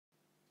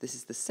This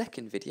is the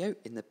second video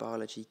in the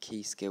Biology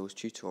Key Skills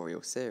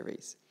tutorial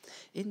series.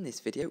 In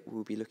this video,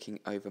 we'll be looking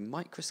over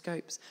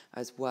microscopes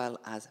as well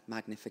as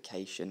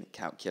magnification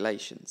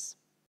calculations.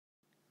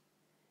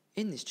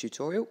 In this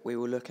tutorial, we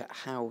will look at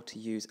how to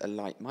use a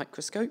light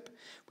microscope,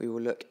 we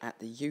will look at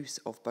the use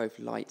of both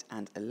light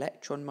and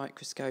electron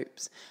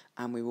microscopes,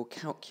 and we will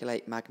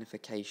calculate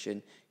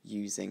magnification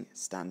using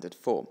standard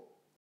form.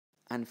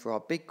 And for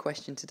our big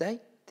question today,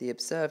 the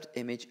observed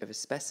image of a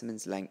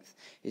specimen's length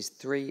is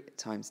 3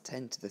 ×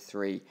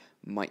 10⁻³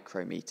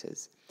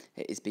 micrometers.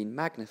 It has been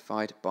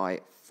magnified by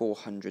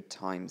 400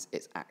 times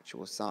its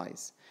actual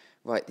size.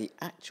 Write the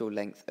actual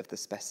length of the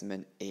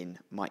specimen in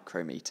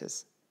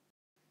micrometers.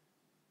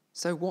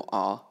 So what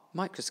are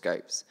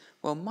microscopes?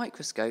 Well,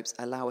 microscopes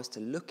allow us to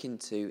look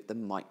into the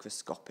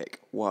microscopic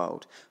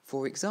world.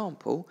 For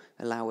example,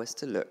 allow us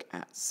to look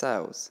at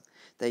cells.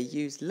 They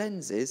use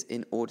lenses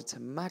in order to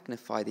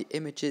magnify the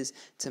images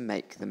to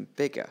make them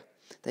bigger.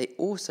 They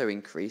also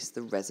increase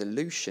the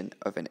resolution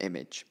of an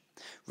image.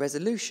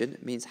 Resolution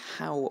means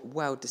how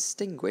well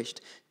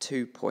distinguished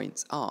 2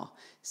 points are.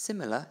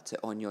 Similar to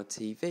on your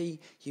TV,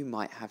 you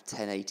might have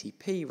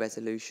 1080p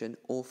resolution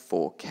or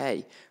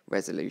 4K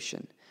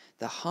resolution.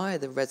 The higher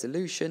the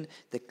resolution,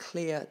 the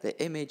clearer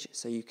the image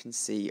so you can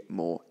see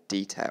more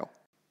detail.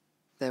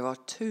 There are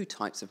 2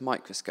 types of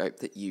microscope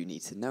that you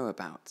need to know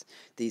about.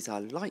 These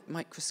are light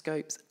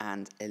microscopes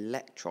and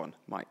electron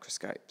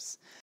microscopes.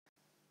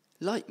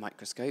 Light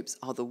microscopes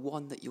are the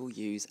one that you'll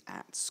use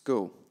at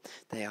school.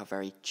 They are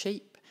very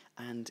cheap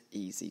and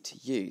easy to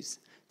use.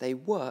 They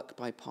work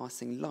by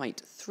passing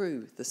light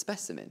through the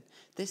specimen.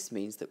 This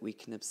means that we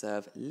can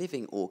observe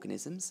living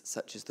organisms,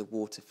 such as the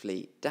water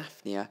flea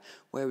Daphnia,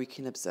 where we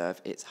can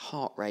observe its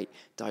heart rate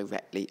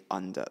directly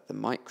under the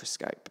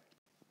microscope.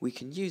 We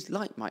can use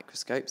light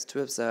microscopes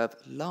to observe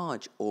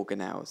large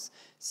organelles,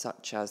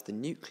 such as the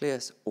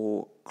nucleus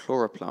or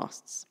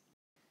chloroplasts.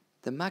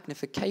 The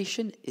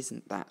magnification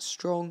isn't that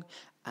strong,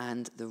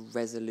 and the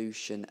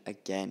resolution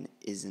again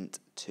isn't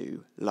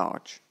too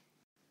large.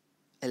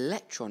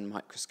 Electron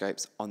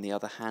microscopes, on the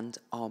other hand,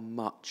 are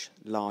much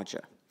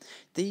larger.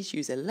 These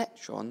use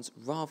electrons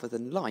rather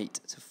than light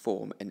to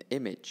form an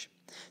image.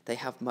 They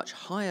have much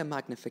higher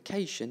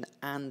magnification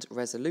and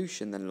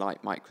resolution than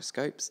light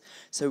microscopes,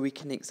 so we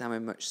can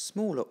examine much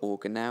smaller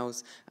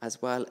organelles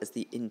as well as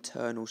the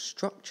internal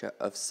structure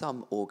of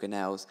some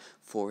organelles,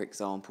 for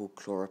example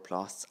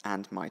chloroplasts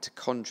and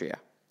mitochondria.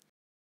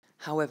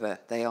 However,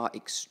 they are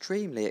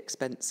extremely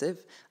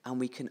expensive and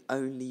we can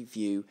only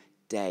view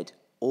dead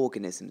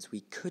organisms.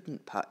 We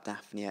couldn't put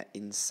Daphnia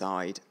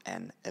inside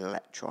an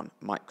electron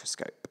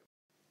microscope.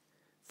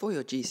 For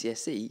your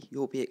GCSE,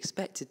 you'll be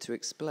expected to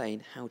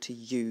explain how to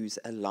use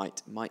a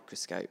light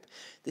microscope.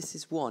 This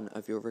is one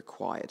of your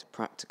required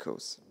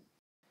practicals.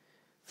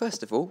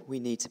 First of all, we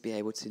need to be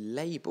able to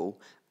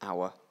label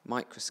our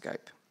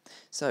microscope.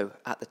 So,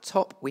 at the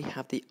top we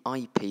have the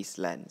eyepiece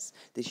lens.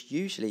 This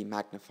usually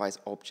magnifies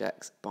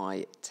objects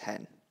by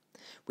 10.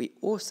 We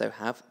also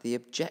have the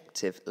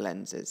objective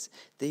lenses.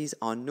 These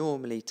are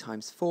normally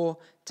 ×4,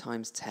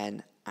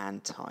 ×10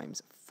 and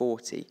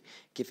 ×40,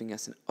 giving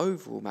us an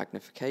overall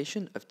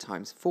magnification of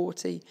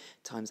 ×40,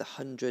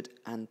 ×100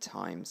 and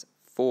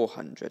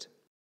 ×400.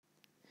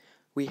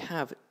 We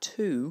have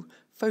 2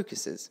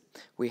 focuses.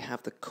 We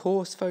have the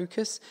coarse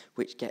focus,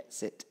 which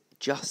gets it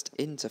just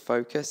into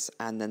focus,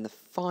 and then the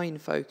fine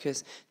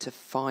focus to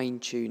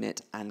fine-tune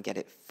it and get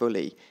it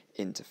fully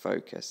into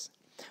focus.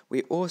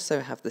 We also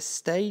have the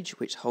stage,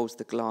 which holds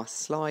the glass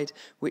slide,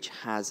 which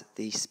has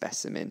the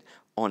specimen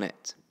on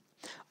it.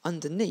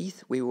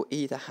 Underneath, we will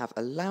either have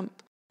a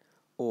lamp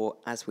or,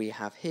 as we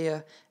have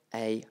here,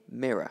 a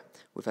mirror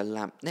with a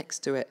lamp next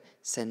to it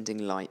sending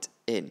light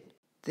in.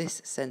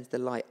 This sends the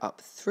light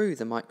up through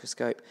the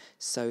microscope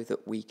so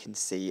that we can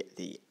see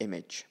the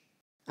image.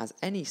 As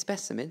any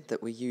specimen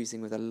that we're using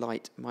with a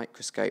light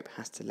microscope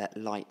has to let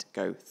light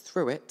go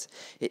through it,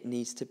 it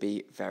needs to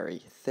be very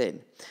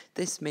thin.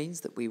 This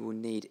means that we will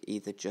need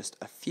either just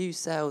a few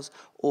cells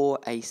or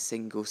a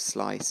single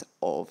slice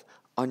of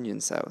onion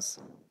cells.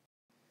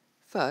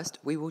 First,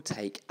 we will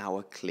take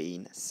our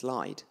clean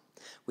slide.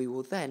 We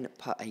will then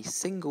put a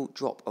single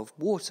drop of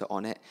water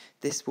on it.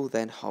 This will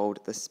then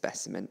hold the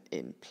specimen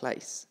in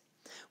place.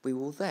 We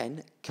will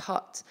then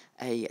cut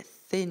a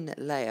thin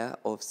layer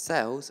of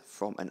cells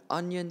from an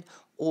onion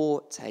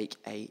or take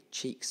a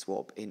cheek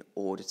swab in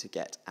order to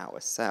get our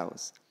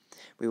cells.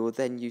 We will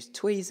then use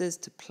tweezers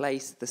to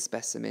place the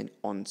specimen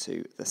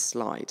onto the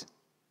slide.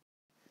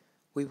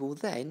 We will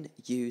then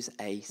use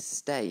a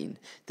stain.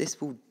 This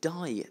will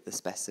dye the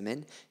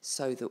specimen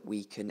so that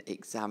we can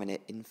examine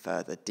it in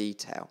further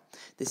detail.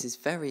 This is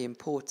very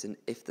important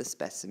if the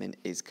specimen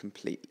is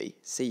completely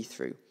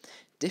see-through.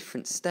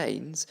 Different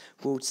stains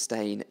will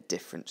stain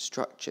different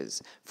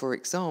structures. For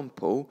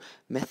example,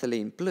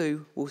 methylene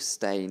blue will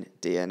stain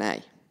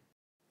DNA.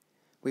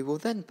 We will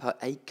then put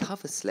a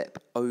cover slip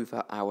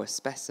over our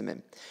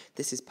specimen.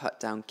 This is put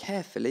down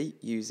carefully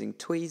using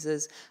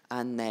tweezers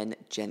and then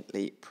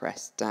gently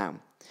pressed down.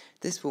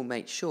 This will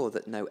make sure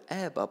that no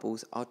air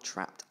bubbles are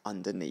trapped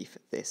underneath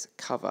this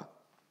cover.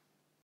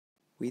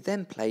 We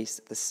then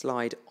place the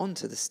slide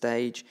onto the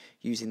stage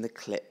using the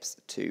clips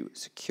to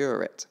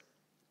secure it.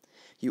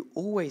 You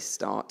always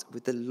start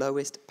with the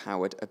lowest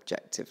powered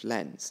objective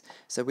lens,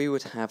 so we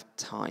would have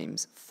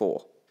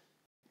 ×4.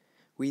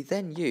 We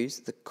then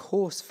use the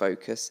coarse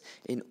focus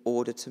in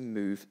order to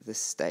move the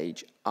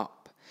stage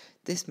up.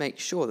 This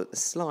makes sure that the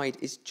slide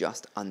is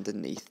just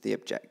underneath the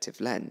objective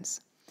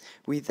lens.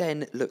 We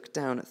then look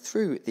down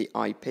through the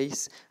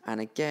eyepiece, and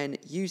again,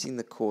 using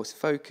the coarse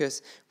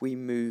focus, we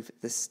move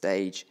the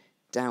stage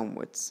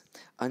downwards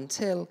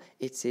until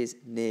it is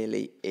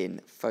nearly in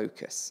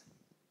focus.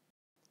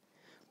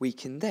 We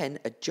can then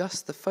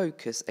adjust the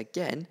focus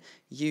again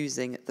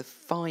using the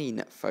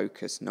fine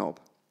focus knob.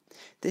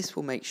 This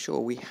will make sure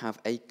we have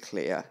a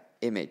clear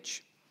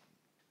image.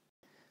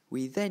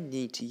 We then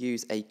need to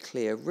use a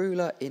clear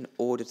ruler in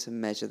order to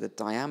measure the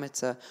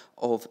diameter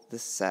of the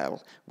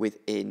cell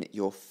within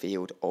your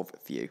field of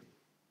view.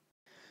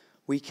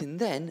 We can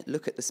then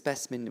look at the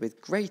specimen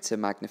with greater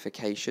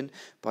magnification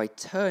by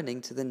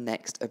turning to the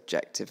next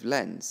objective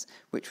lens,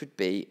 which would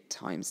be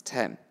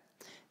 ×10.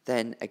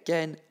 Then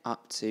again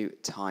up to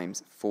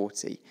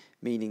 ×40,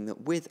 meaning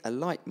that with a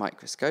light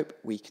microscope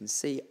we can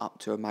see up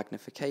to a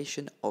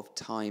magnification of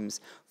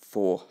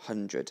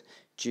 ×400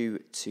 due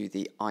to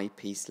the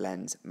eyepiece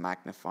lens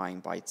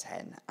magnifying by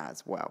 10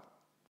 as well.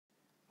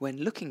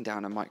 When looking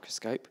down a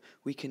microscope,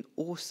 we can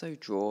also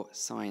draw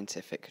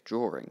scientific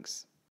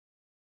drawings.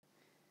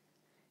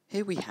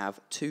 Here we have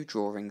two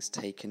drawings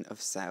taken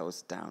of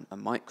cells down a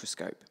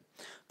microscope.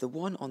 The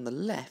one on the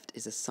left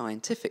is a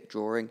scientific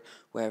drawing,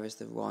 whereas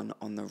the one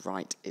on the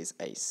right is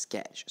a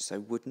sketch, so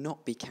would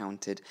not be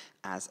counted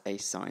as a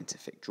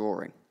scientific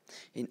drawing.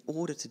 In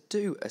order to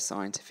do a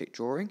scientific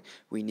drawing,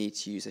 we need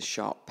to use a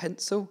sharp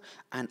pencil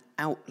and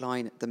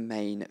outline the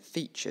main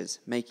features,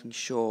 making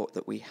sure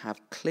that we have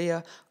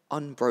clear,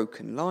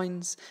 unbroken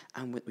lines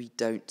and that we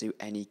don't do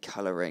any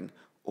colouring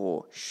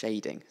or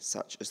shading,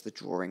 such as the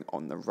drawing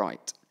on the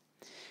right.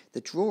 The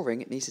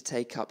drawing needs to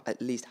take up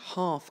at least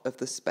half of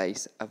the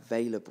space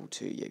available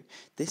to you.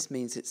 This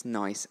means it's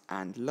nice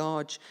and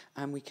large,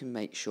 and we can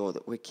make sure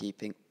that we're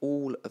keeping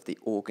all of the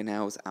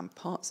organelles and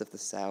parts of the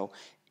cell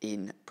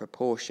in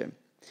proportion.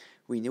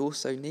 We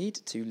also need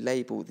to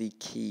label the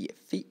key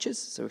features,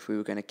 so if we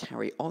were going to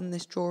carry on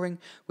this drawing,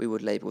 we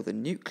would label the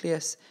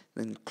nucleus,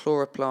 the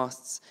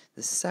chloroplasts,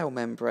 the cell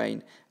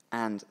membrane,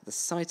 and the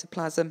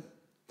cytoplasm,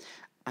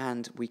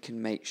 and we can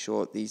make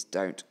sure these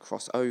don't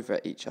cross over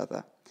each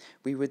other.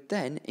 We would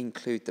then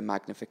include the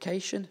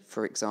magnification,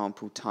 for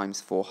example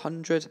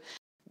 ×400.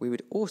 We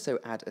would also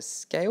add a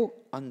scale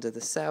under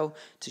the cell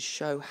to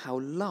show how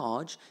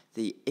large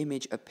the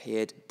image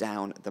appeared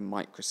down the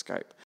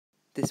microscope.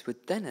 This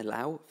would then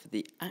allow for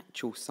the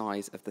actual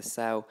size of the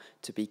cell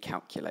to be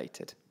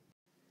calculated.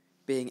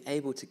 Being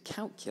able to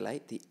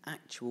calculate the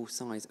actual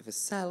size of a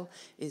cell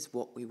is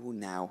what we will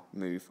now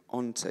move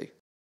on to.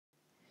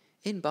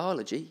 In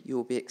biology, you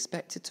will be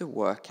expected to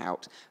work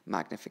out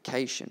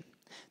magnification.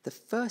 The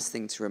first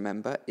thing to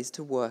remember is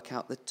to work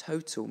out the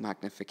total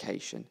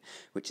magnification,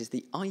 which is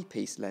the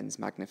eyepiece lens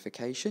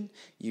magnification,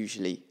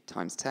 usually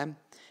 ×10,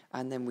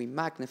 and then we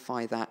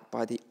magnify that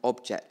by the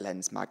object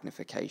lens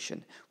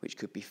magnification, which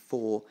could be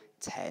 4,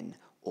 10,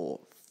 or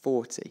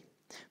 40.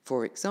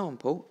 For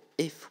example,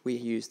 if we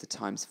use the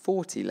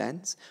 ×40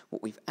 lens,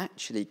 what we've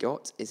actually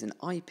got is an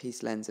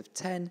eyepiece lens of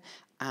 10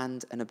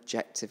 and an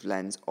objective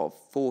lens of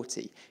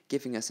 40,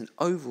 giving us an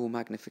overall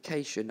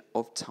magnification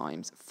of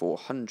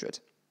 ×400.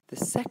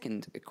 The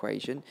second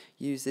equation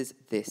uses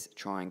this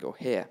triangle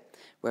here,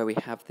 where we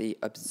have the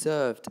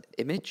observed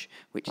image,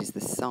 which is the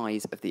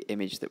size of the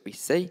image that we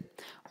see,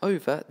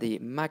 over the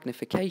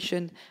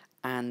magnification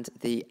and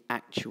the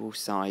actual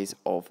size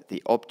of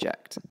the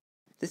object.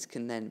 This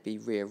can then be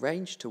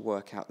rearranged to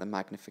work out the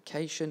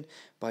magnification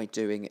by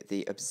doing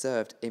the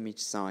observed image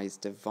size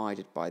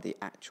divided by the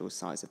actual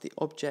size of the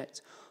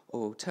object,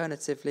 or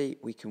alternatively,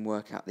 we can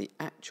work out the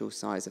actual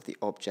size of the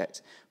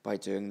object by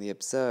doing the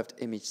observed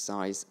image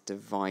size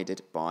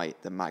divided by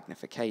the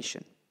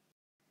magnification.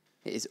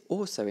 It is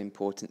also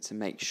important to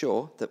make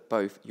sure that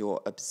both your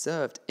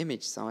observed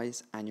image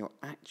size and your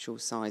actual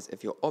size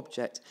of your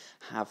object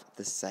have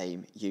the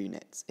same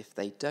units. If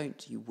they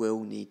don't, you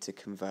will need to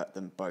convert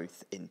them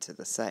both into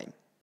the same.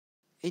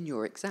 In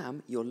your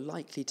exam, you're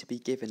likely to be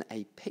given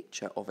a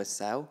picture of a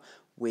cell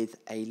with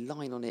a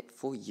line on it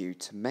for you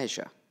to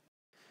measure.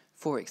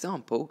 For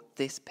example,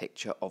 this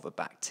picture of a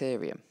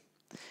bacterium.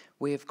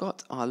 We have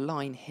got our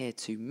line here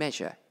to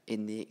measure.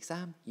 In the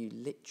exam, you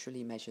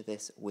literally measure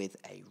this with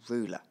a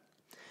ruler.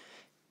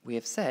 We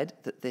have said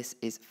that this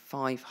is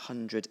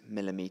 500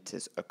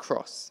 millimeters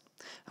across,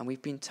 and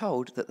we've been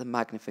told that the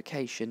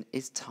magnification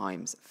is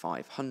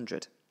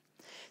 ×500.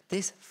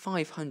 This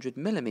 500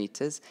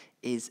 millimeters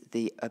is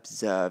the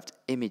observed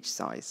image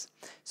size,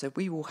 so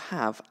we will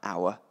have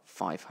our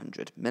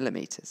 500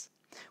 millimeters.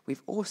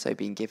 We've also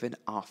been given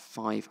our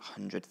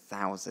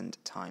 500,000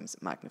 times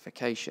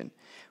magnification.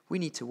 We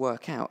need to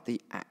work out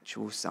the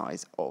actual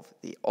size of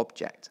the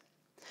object.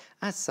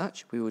 As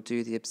such, we will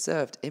do the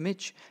observed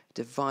image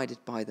divided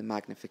by the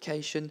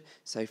magnification,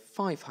 so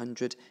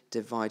 500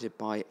 divided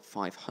by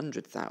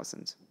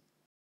 500,000,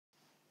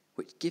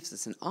 which gives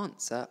us an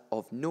answer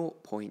of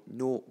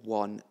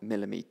 0.01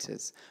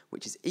 millimetres,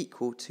 which is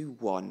equal to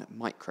 1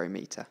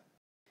 micrometre.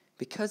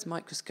 Because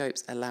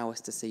microscopes allow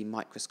us to see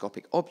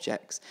microscopic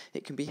objects,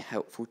 it can be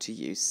helpful to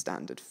use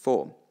standard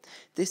form.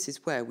 This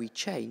is where we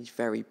change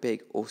very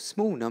big or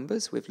small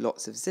numbers with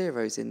lots of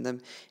zeros in them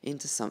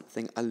into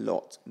something a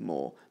lot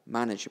more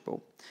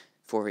manageable.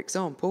 For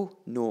example,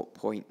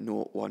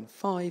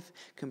 0.015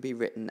 can be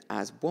written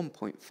as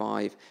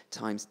 1.5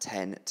 times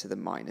 10 to the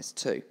minus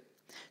 2.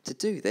 To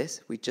do this,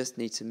 we just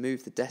need to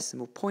move the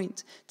decimal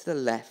point to the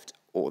left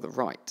or the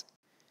right.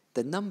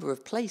 The number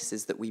of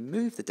places that we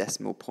move the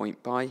decimal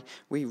point by,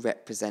 we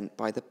represent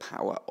by the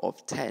power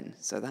of 10.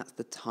 So that's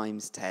the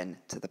times 10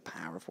 to the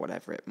power of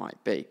whatever it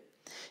might be.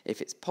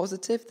 If it's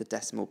positive, the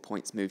decimal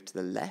point's moved to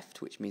the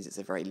left, which means it's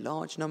a very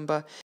large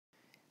number.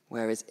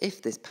 Whereas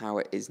if this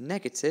power is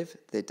negative,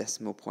 the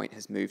decimal point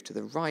has moved to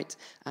the right,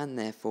 and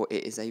therefore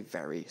it is a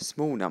very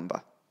small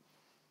number.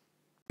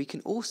 We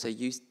can also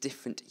use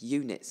different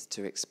units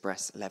to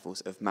express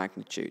levels of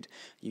magnitude.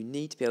 You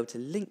need to be able to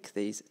link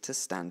these to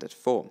standard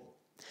form.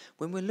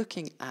 When we're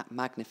looking at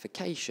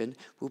magnification,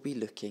 we'll be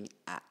looking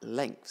at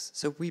lengths.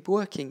 So we'll be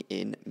working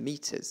in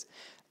metres.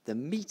 The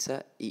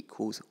metre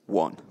equals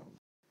 1.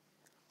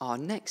 Our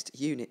next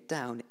unit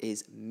down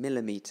is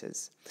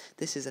millimetres.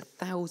 This is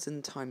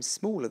 1,000 times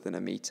smaller than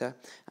a metre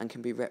and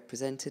can be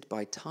represented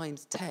by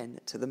times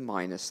 10 to the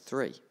minus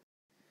 3.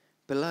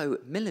 Below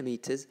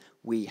millimetres,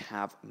 we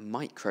have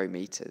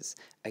micrometres.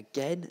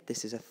 Again,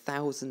 this is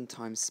 1,000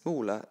 times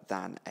smaller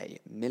than a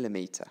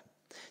millimetre.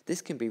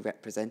 This can be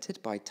represented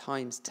by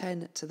times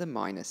 10 to the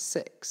minus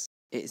 6.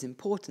 It is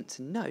important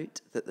to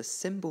note that the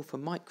symbol for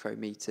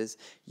micrometres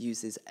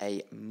uses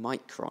a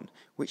micron,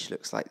 which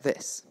looks like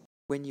this.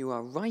 When you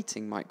are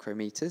writing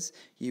micrometres,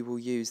 you will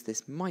use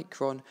this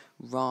micron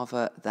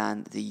rather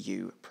than the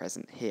U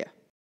present here.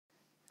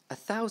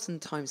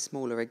 1,000 times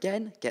smaller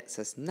again gets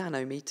us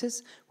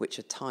nanometres, which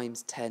are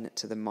times 10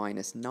 to the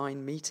minus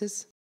 9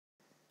 metres.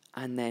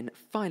 And then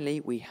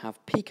finally we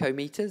have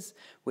picometres,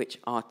 which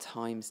are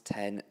times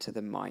 10 to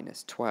the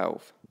minus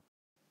 12.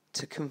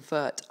 To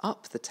convert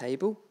up the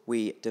table,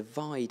 we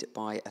divide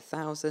by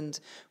 1,000,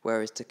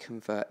 whereas to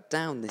convert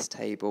down this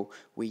table,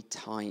 we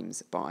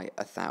times by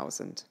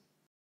 1,000.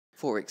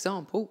 For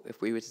example,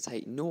 if we were to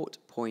take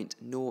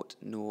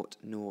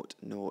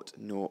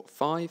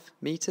 0.00005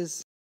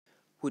 metres,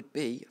 would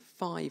be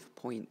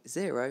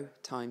 5.0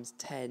 times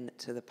 10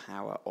 to the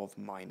power of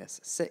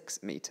minus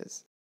 6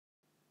 metres.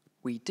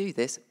 We do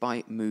this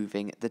by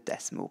moving the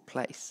decimal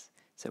place.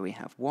 So we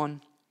have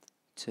 1,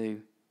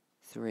 2,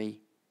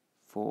 3,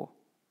 4,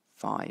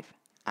 5,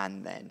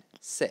 and then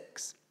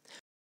 6.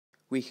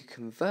 We could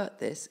convert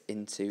this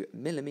into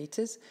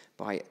millimetres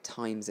by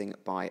timesing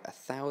by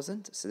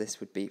 1,000. So this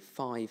would be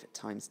 5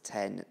 times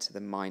 10 to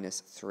the minus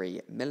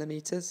 3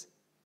 millimetres.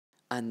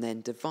 And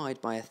then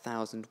divide by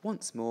 1,000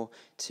 once more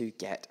to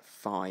get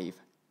 5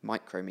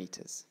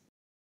 micrometres.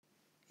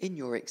 In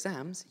your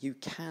exams, you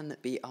can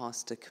be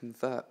asked to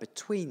convert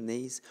between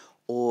these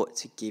or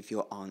to give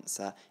your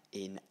answer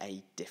in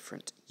a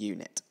different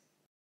unit.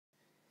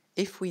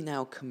 If we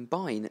now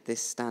combine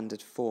this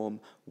standard form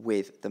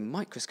with the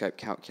microscope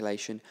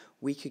calculation,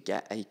 we could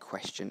get a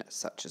question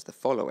such as the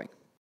following.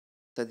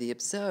 So the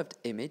observed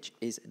image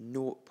is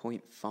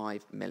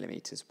 0.5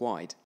 millimetres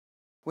wide.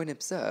 When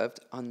observed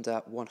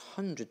under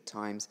 100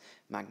 times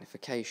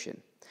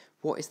magnification,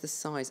 what is the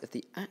size of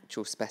the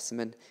actual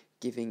specimen,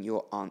 giving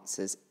your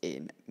answers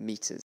in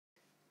metres?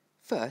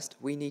 First,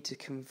 we need to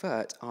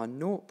convert our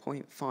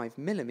 0.5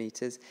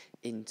 millimetres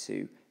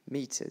into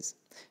metres.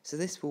 So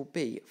this will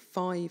be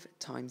 5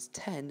 times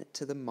 10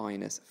 to the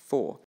minus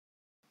 4.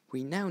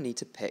 We now need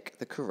to pick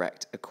the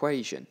correct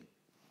equation.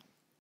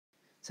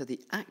 So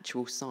the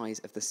actual size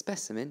of the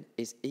specimen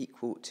is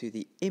equal to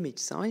the image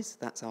size,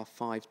 that's our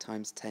 5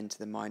 times 10 to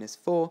the minus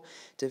 4,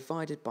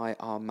 divided by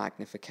our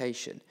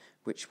magnification,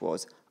 which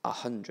was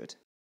 100.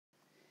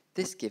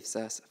 This gives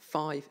us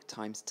 5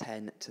 times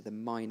 10 to the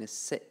minus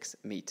 6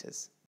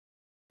 metres.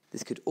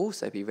 This could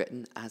also be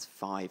written as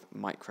 5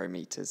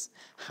 micrometres.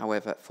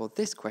 However, for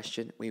this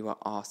question, we were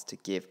asked to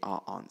give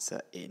our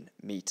answer in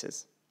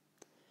metres.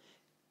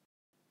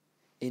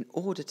 In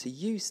order to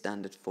use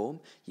standard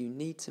form, you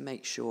need to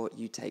make sure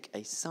you take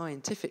a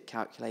scientific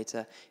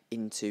calculator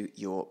into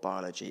your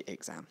biology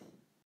exam.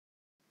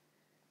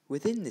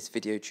 Within this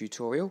video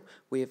tutorial,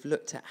 we have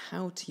looked at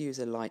how to use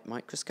a light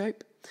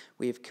microscope,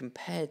 we have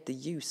compared the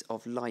use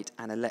of light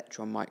and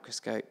electron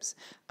microscopes,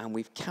 and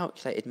we've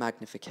calculated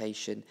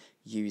magnification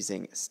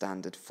using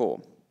standard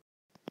form.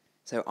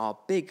 So our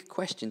big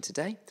question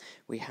today,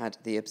 we had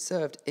the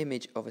observed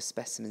image of a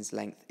specimen's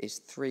length is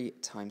 3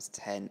 times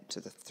 10 to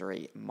the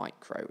 3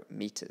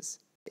 micrometres.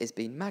 It has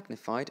been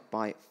magnified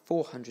by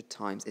 400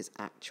 times its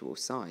actual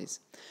size.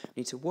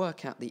 We need to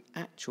work out the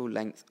actual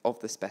length of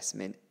the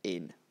specimen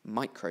in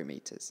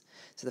micrometres.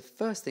 So the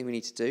first thing we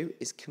need to do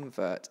is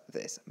convert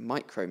this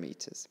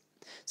micrometres.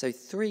 So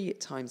 3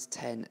 times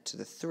 10 to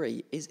the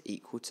 3 is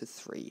equal to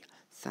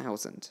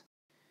 3,000.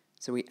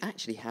 So we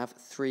actually have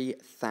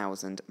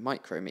 3,000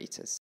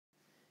 micrometers.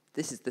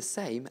 This is the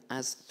same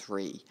as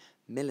 3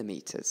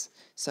 millimeters.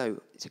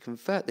 So to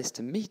convert this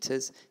to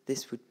meters,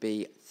 this would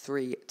be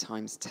 3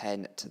 times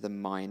 10 to the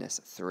minus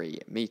 3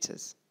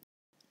 meters.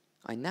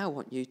 I now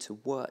want you to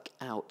work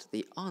out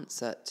the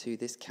answer to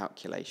this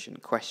calculation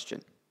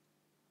question.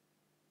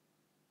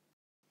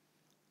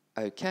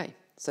 Okay,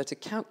 so to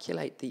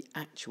calculate the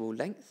actual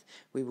length,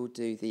 we will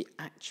do the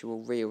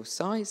actual real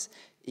size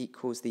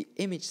equals the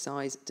image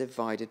size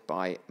divided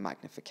by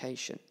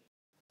magnification.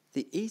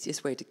 The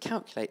easiest way to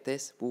calculate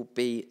this will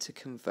be to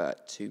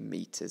convert to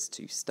meters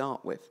to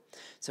start with.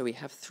 So we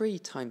have 3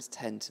 times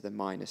 10 to the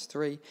minus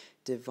 3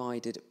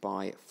 divided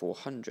by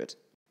 400.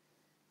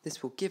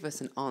 This will give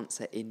us an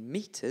answer in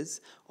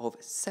meters of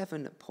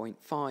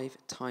 7.5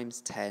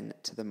 times 10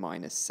 to the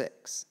minus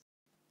 6.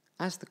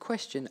 As the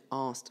question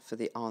asked for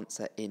the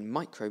answer in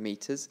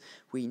micrometers,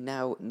 we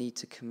now need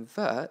to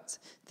convert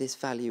this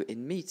value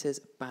in meters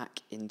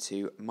back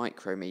into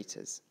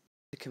micrometers.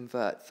 To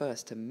convert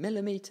first to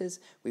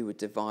millimeters, we would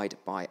divide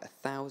by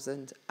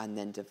 1,000 and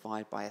then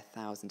divide by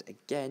 1,000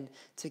 again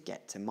to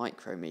get to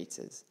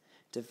micrometers.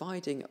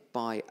 Dividing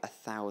by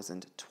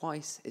 1,000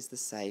 twice is the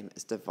same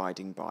as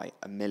dividing by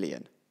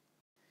 1,000,000,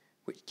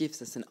 which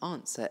gives us an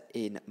answer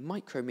in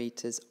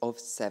micrometers of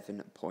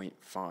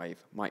 7.5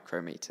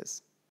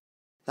 micrometers.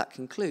 That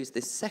concludes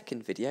this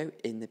second video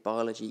in the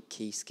Biology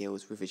Key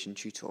Skills revision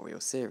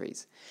tutorial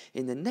series.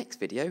 In the next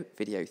video,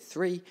 video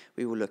 3,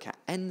 we will look at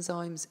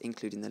enzymes,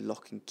 including the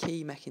lock and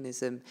key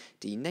mechanism,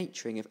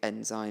 denaturing of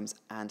enzymes,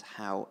 and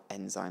how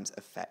enzymes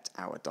affect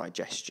our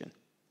digestion.